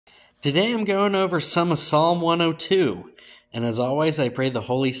Today I'm going over some of Psalm 102, and as always, I pray the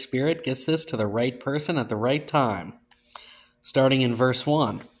Holy Spirit gets this to the right person at the right time. Starting in verse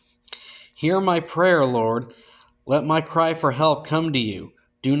 1. Hear my prayer, Lord. Let my cry for help come to you.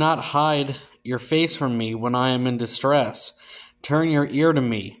 Do not hide your face from me when I am in distress. Turn your ear to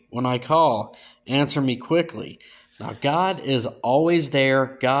me when I call. Answer me quickly. Now, God is always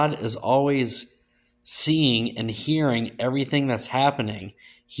there. God is always seeing and hearing everything that's happening.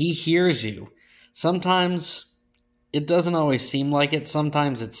 He hears you. Sometimes it doesn't always seem like it.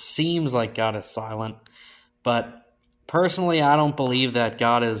 Sometimes it seems like God is silent. But personally, I don't believe that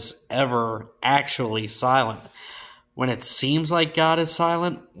God is ever actually silent. When it seems like God is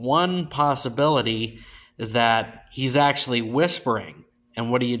silent, one possibility is that he's actually whispering.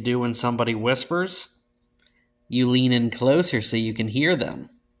 And what do you do when somebody whispers? You lean in closer so you can hear them.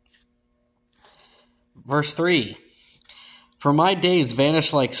 Verse 3. For my days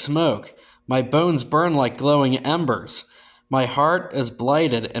vanish like smoke. My bones burn like glowing embers. My heart is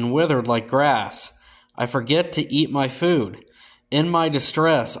blighted and withered like grass. I forget to eat my food. In my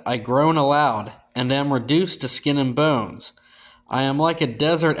distress I groan aloud, and am reduced to skin and bones. I am like a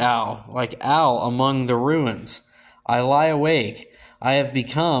desert owl, like owl among the ruins. I lie awake. I have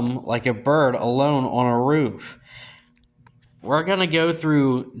become like a bird alone on a roof. We're going to go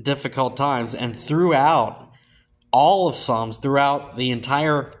through difficult times, and throughout all of Psalms, throughout the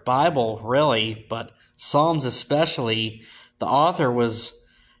entire Bible, really, but Psalms especially, the author was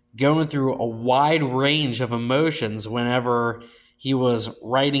going through a wide range of emotions whenever he was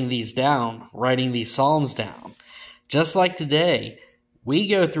writing these down, writing these Psalms down. Just like today, we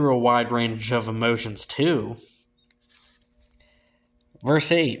go through a wide range of emotions too.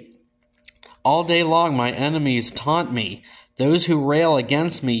 Verse 8. All day long my enemies taunt me. Those who rail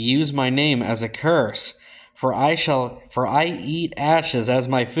against me use my name as a curse. For I eat ashes as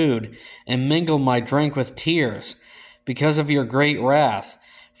my food, and mingle my drink with tears, because of your great wrath.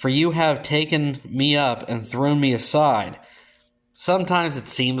 For you have taken me up and thrown me aside. Sometimes it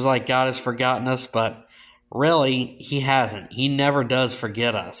seems like God has forgotten us, but really, he hasn't. He never does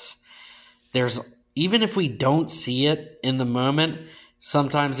forget us. Even if we don't see it in the moment,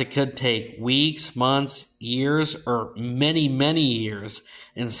 sometimes it could take weeks, months, years, or many, many years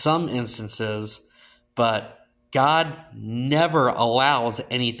in some instances. But God never allows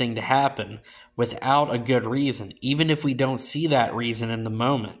anything to happen without a good reason, even if we don't see that reason in the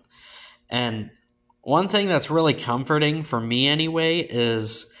moment. And one thing that's really comforting for me anyway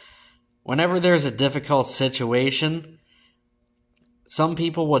is whenever there's a difficult situation, some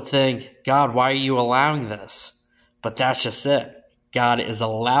people would think, God, why are you allowing this? But that's just it. God is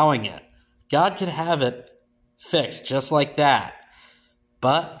allowing it. God could have it fixed just like that,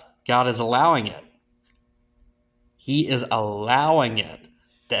 but God is allowing it. He is allowing it.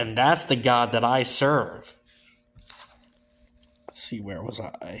 And that's the God that I serve. Let's see, where was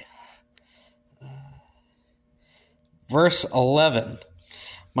I? Verse 11.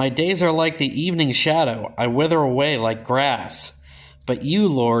 My days are like the evening shadow. I wither away like grass. But you,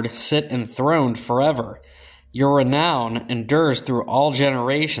 Lord, sit enthroned forever. Your renown endures through all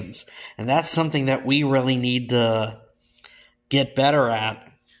generations. And that's something that we really need to get better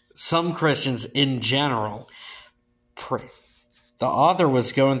at. Some Christians in general. The author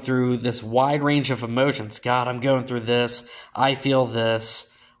was going through this wide range of emotions. God, I'm going through this. I feel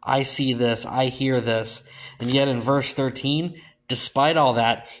this. I see this. I hear this. And yet in verse 13, despite all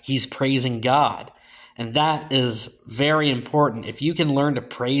that, he's praising God. And that is very important. If you can learn to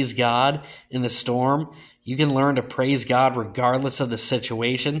praise God in the storm, you can learn to praise God regardless of the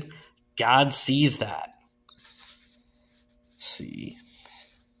situation. God sees that. Let's see.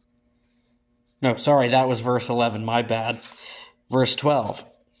 No, sorry, that was verse 11. My bad. Verse 12.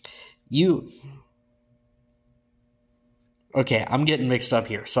 Okay, I'm getting mixed up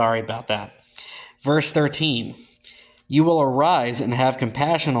here. Sorry about that. Verse 13. You will arise and have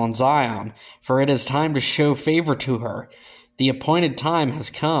compassion on Zion, for it is time to show favor to her. The appointed time has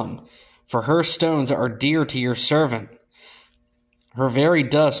come, for her stones are dear to your servant. Her very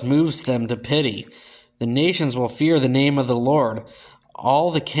dust moves them to pity. The nations will fear the name of the Lord.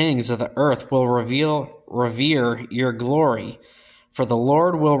 All the kings of the earth will revere your glory. For the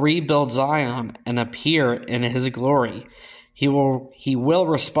Lord will rebuild Zion and appear in his glory. He will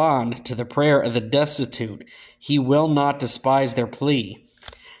respond to the prayer of the destitute. He will not despise their plea.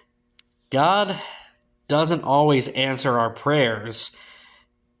 God doesn't always answer our prayers.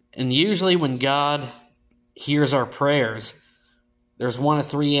 And usually when God hears our prayers, there's one of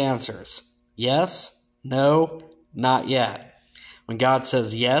three answers. Yes, no, not yet. When God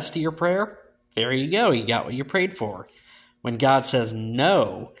says yes to your prayer, there you go. You got what you prayed for. When God says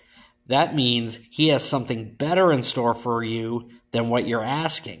no, that means he has something better in store for you than what you're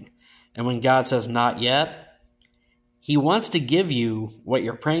asking. And when God says not yet, he wants to give you what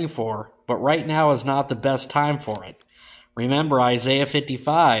you're praying for, but right now is not the best time for it. Remember Isaiah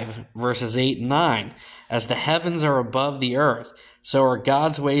 55, verses 8 and 9. As the heavens are above the earth, so are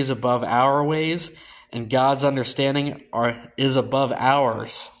God's ways above our ways, and God's understanding is above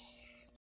ours.